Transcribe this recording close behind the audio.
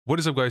What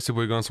is up guys, it's your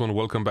boy Gunsoww and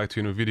welcome back to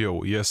a new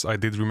video. Yes, I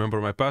did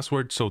remember my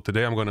password, so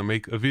today I'm gonna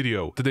make a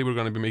video. Today we're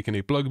gonna be making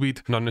a plug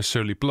beat, not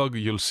necessarily plug,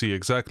 you'll see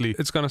exactly.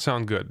 It's gonna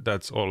sound good,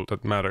 that's all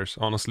that matters,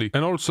 honestly.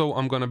 And also,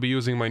 I'm gonna be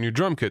using my new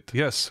drum kit.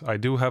 Yes, I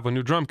do have a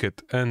new drum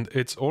kit, and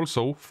it's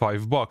also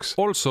 $5.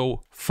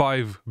 Also,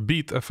 5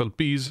 beat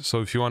FLPs,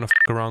 so if you wanna f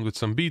around with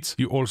some beats,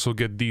 you also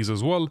get these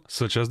as well,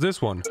 such as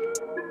this one.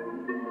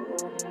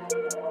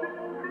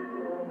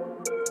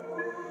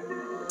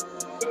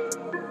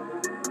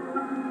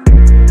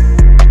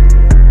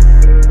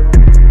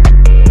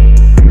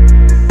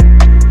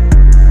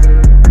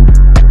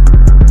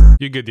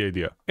 You get the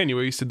idea.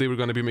 Anyways, today we're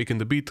gonna be making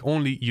the beat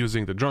only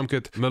using the drum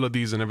kit,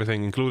 melodies and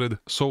everything included.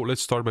 So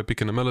let's start by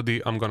picking a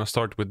melody. I'm gonna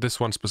start with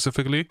this one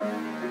specifically.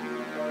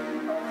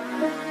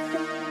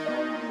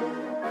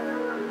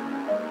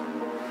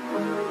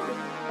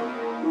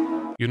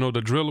 You know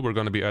the drill, we're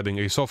gonna be adding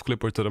a soft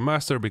clipper to the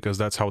master because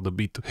that's how the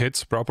beat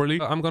hits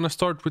properly. I'm gonna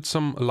start with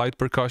some light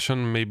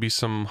percussion, maybe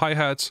some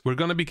hi-hats. We're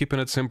gonna be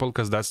keeping it simple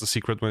because that's the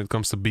secret when it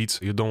comes to beats.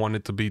 You don't want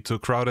it to be too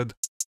crowded.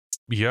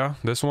 Yeah,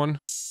 this one.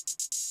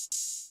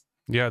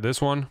 Yeah,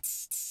 this one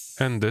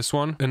and this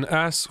one. And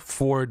as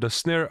for the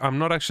snare, I'm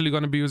not actually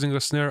going to be using a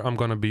snare. I'm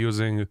going to be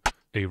using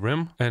a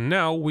rim. And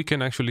now we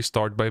can actually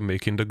start by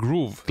making the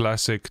groove.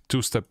 Classic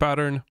two-step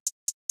pattern.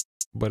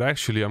 But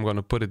actually, I'm going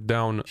to put it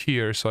down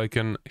here so I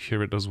can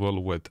hear it as well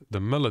with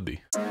the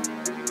melody.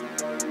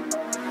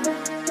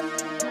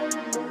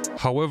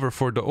 However,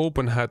 for the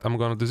open hat, I'm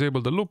going to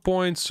disable the loop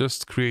points,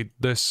 just create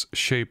this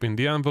shape in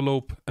the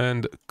envelope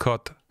and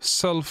cut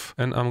self.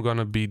 And I'm going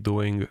to be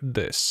doing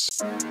this.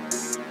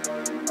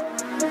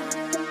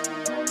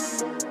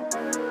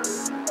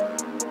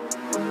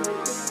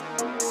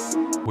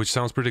 Which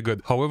sounds pretty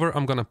good. However,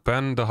 I'm gonna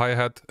pan the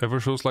hi-hat ever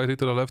so slightly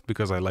to the left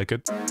because I like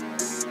it.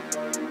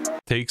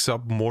 Takes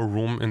up more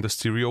room in the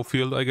stereo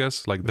field, I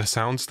guess, like the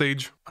sound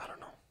stage. I don't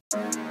know.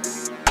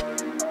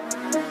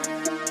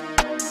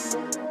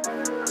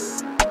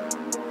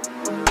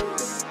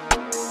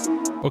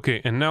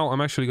 Okay, and now I'm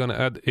actually gonna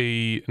add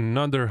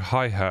another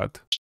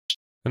hi-hat,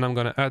 and I'm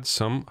gonna add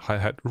some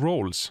hi-hat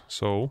rolls.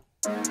 So,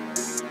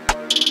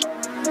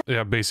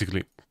 yeah,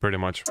 basically, pretty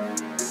much.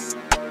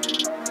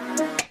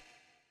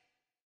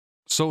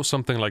 So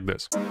something like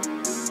this.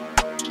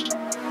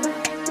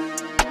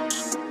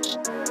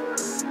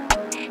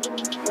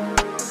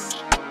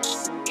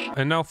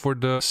 And now for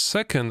the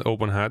second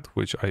open hat,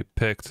 which I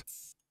picked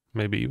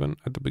maybe even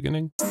at the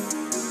beginning.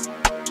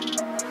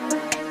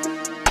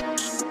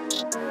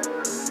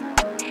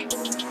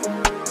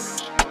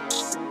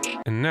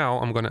 And now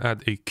I'm gonna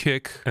add a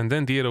kick and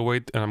then the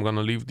 808, and I'm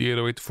gonna leave the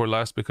 808 for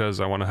last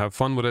because I wanna have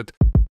fun with it.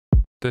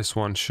 This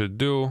one should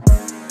do.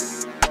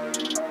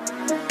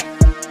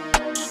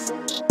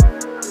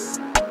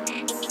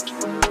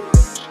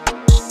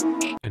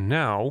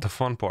 Now, the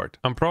fun part.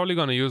 I'm probably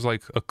gonna use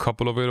like a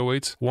couple of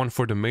 808s, one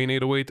for the main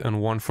 808 and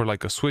one for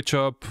like a switch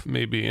up,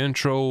 maybe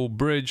intro,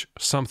 bridge,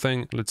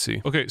 something. Let's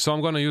see. Okay, so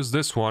I'm gonna use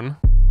this one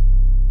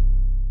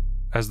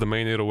as the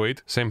main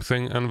 808. Same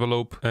thing,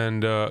 envelope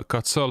and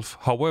cut self.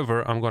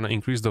 However, I'm gonna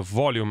increase the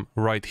volume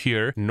right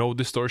here. No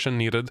distortion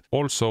needed.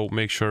 Also,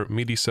 make sure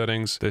MIDI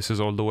settings, this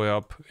is all the way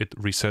up. It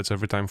resets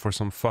every time for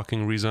some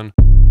fucking reason.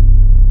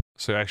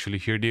 So you actually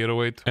hear the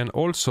 808. And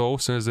also,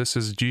 since this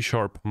is G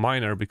sharp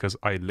minor, because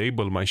I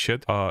label my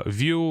shit,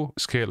 view,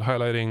 scale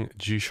highlighting,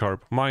 G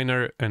sharp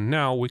minor. And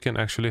now we can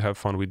actually have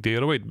fun with the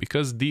 808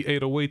 because the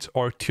 808s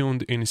are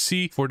tuned in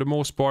C for the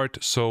most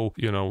part. So,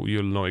 you know,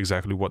 you'll know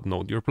exactly what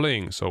note you're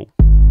playing. So.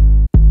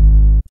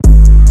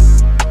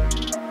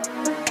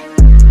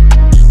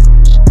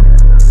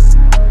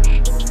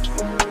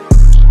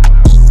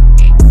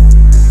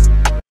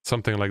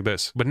 Something like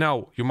this. But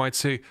now you might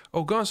say,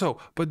 oh Gunsoww,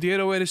 but the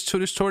 808 is too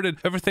distorted.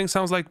 Everything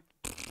sounds like...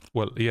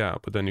 Well, yeah,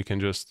 but then you can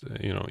just,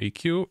 you know,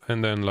 EQ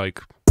and then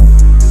like...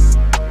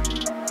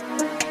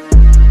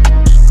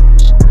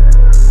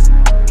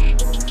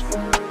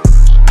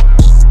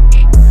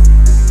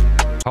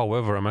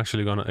 However, I'm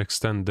actually gonna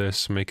extend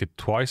this, make it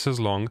twice as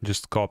long.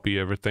 Just copy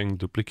everything,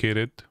 duplicate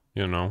it,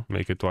 you know,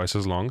 make it twice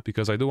as long.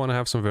 Because I do want to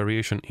have some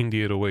variation in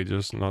the 808,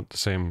 just not the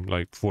same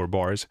like 4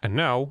 bars. And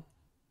now,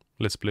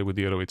 let's play with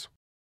the 808s.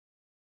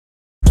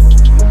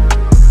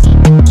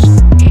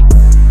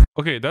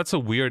 Okay, that's a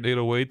weird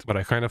 808, but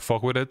I kind of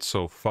fuck with it,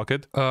 so fuck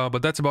it.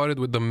 But that's about it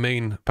with the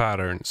main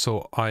pattern.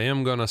 So I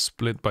am gonna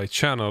split by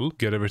channel,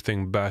 get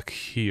everything back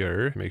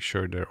here, make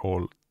sure they're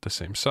all the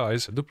same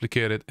size,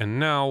 duplicate it, and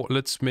now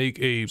let's make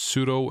a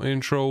pseudo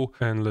intro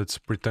and let's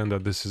pretend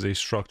that this is a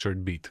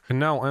structured beat. And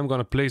now I'm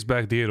gonna place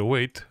back the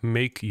 808,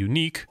 make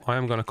unique. I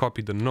am gonna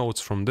copy the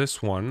notes from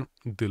this one,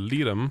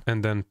 delete them,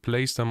 and then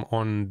place them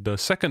on the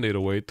second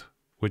 808,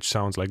 which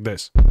sounds like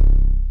this.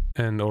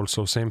 And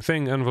also same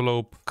thing,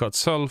 envelope, cut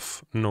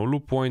self, no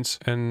loop points,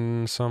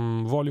 and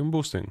some volume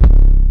boosting.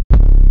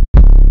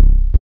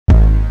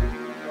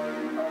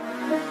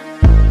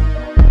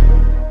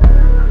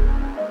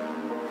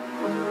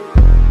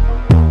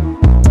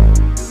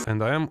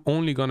 And I am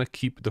only gonna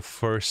keep the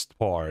first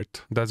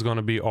part. That's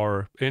gonna be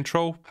our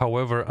intro.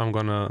 However, I'm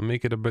gonna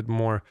make it a bit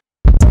more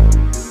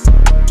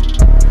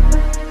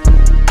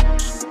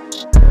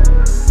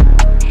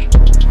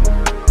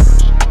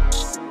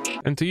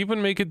And to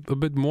even make it a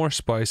bit more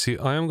spicy,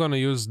 I am gonna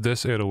use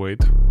this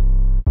 808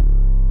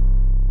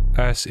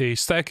 as a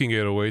stacking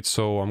 808,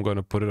 so I'm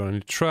gonna put it on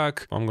each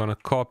track. I'm gonna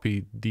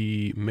copy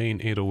the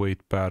main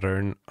 808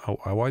 pattern.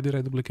 Why did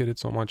I duplicate it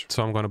so much?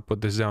 So I'm gonna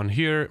put this down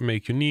here,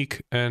 make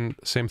unique, and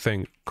same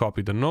thing,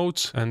 copy the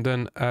notes and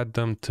then add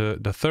them to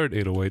the third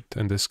 808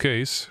 in this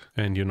case.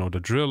 And you know the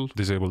drill,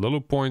 disable the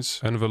loop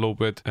points,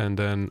 envelope it, and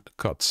then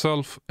cut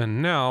self.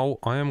 And now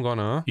I am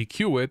gonna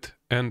EQ it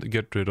and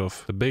get rid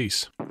of the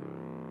bass.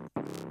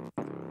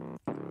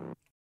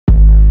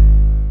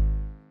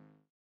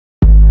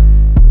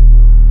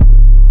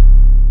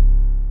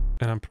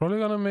 And I'm probably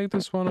gonna make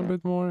this one a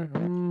bit more...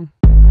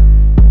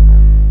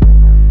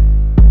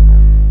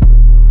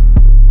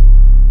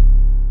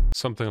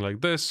 something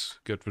like this.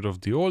 Get rid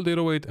of the old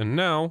 808, and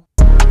now...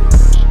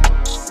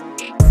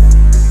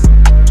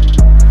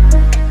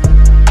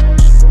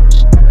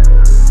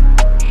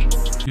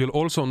 you'll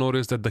also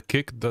notice that the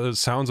kick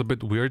sounds a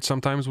bit weird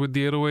sometimes with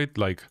the 808,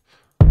 like...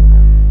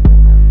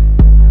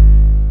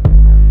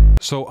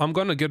 So I'm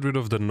gonna get rid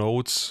of the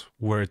notes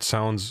where it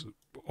sounds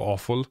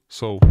awful,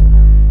 so...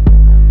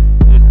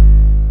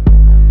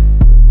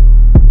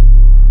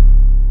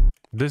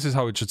 this is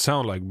how it should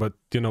sound like, but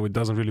you know, it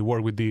doesn't really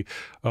work with the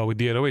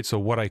 808. So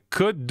what I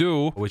could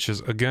do, which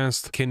is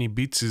against Kenny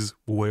Beats'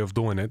 way of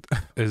doing it,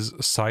 is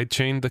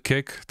sidechain the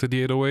kick to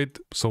the 808.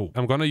 So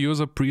I'm gonna use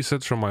a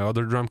preset from my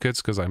other drum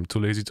kits because I'm too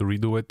lazy to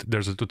redo it.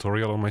 There's a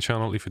tutorial on my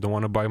channel if you don't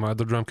want to buy my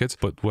other drum kits,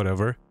 but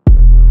whatever.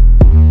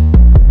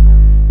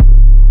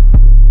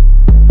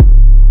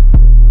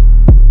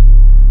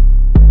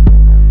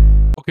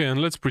 Okay,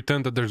 and let's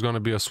pretend that there's gonna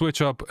be a switch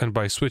up, and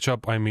by switch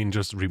up I mean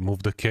just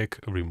remove the kick,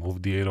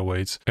 remove the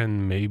 808s,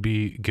 and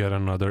maybe get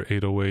another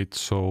 808,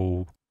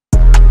 so...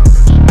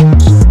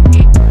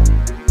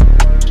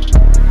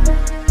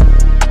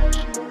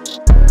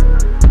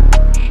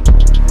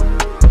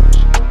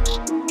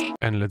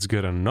 and let's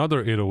get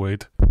another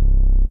 808,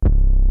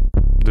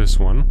 this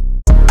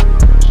one.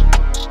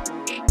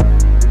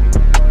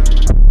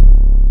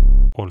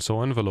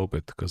 Also envelope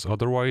it, because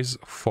otherwise,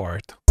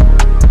 fart.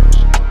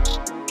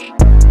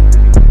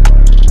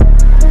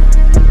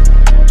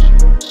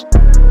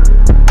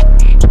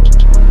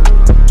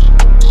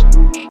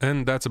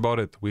 And that's about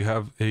it. We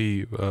have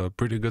a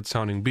pretty good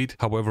sounding beat.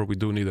 However, we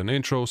do need an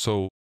intro,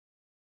 so...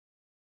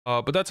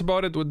 but that's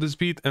about it with this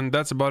beat, and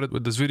that's about it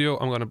with this video.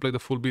 I'm gonna play the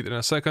full beat in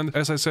a second.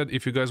 As I said,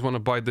 if you guys want to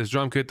buy this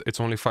drum kit, it's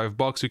only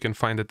 $5. You can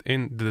find it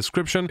in the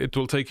description. It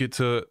will take you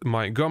to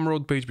my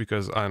Gumroad page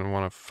because I don't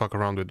want to fuck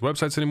around with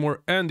websites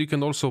anymore. And you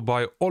can also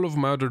buy all of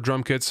my other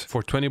drum kits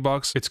for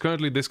 $20. It's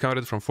currently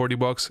discounted from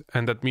 $40,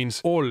 and that means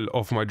all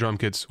of my drum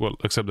kits, well,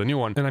 except the new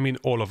one, and I mean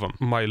all of them.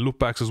 My loop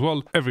packs as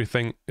well,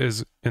 everything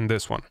is in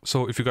this one.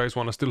 So if you guys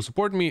want to still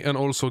support me and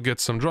also get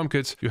some drum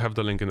kits, you have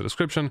the link in the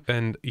description.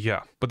 And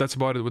yeah, but that's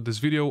about it with this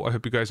video. I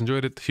hope you guys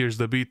enjoyed it. Here's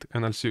the beat,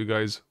 and I'll see you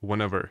guys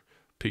whenever.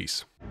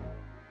 Peace.